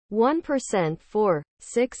1%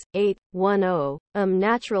 46810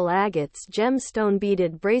 natural agates gemstone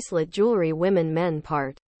beaded bracelet jewelry women men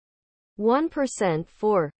part. 1%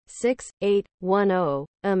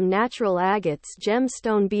 46810 natural agates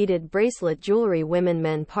gemstone beaded bracelet jewelry women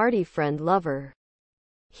men party friend lover.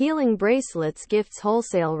 Healing bracelets gifts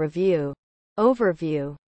wholesale review.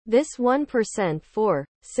 Overview. This 1%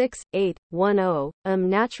 46810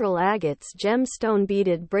 natural agates gemstone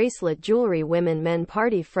beaded bracelet jewelry women men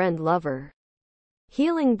party friend lover.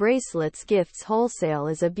 Healing bracelets gifts wholesale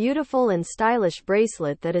is a beautiful and stylish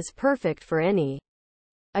bracelet that is perfect for any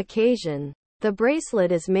occasion. The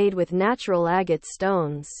bracelet is made with natural agate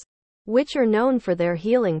stones, which are known for their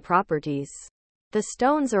healing properties. The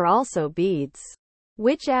stones are also beads,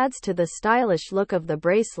 which adds to the stylish look of the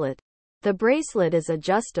bracelet. The bracelet is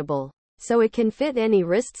adjustable, so it can fit any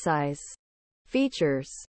wrist size. Features.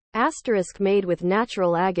 Asterisk made with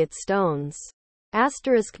natural agate stones.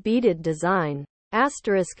 Asterisk beaded design.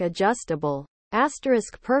 Asterisk adjustable.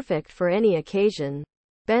 Asterisk perfect for any occasion.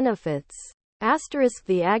 Benefits. Asterisk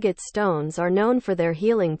the agate stones are known for their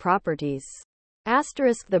healing properties.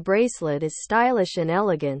 Asterisk the bracelet is stylish and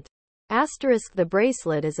elegant. Asterisk the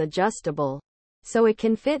bracelet is adjustable, so it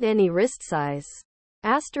can fit any wrist size.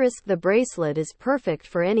 Asterisk the bracelet is perfect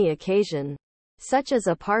for any occasion, such as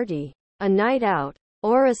a party, a night out,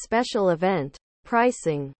 or a special event.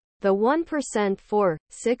 Pricing. The 1%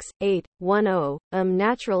 46810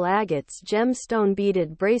 natural agates gemstone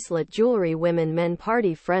beaded bracelet jewelry women men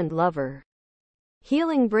party friend lover.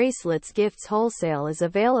 Healing bracelets gifts wholesale is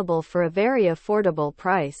available for a very affordable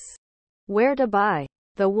price. Where to buy?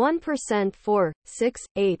 The 1%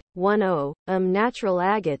 46810 natural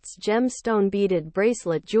agates gemstone beaded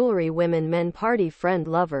bracelet jewelry women men party friend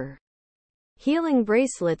lover. Healing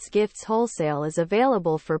bracelets gifts wholesale is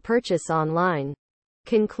available for purchase online.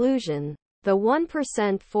 Conclusion. The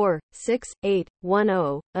 1%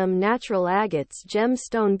 46810 natural agates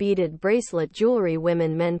gemstone beaded bracelet jewelry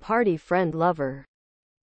women men party friend lover.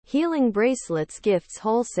 Healing bracelets gifts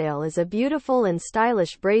wholesale is a beautiful and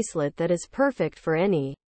stylish bracelet that is perfect for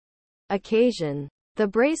any occasion. The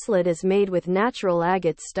bracelet is made with natural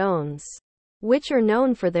agate stones, which are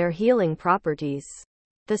known for their healing properties.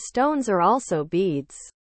 The stones are also beads,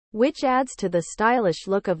 which adds to the stylish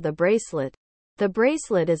look of the bracelet. The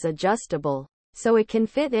bracelet is adjustable, so it can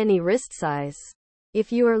fit any wrist size.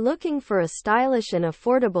 If you are looking for a stylish and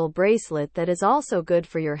affordable bracelet that is also good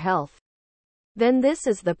for your health, then this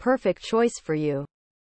is the perfect choice for you.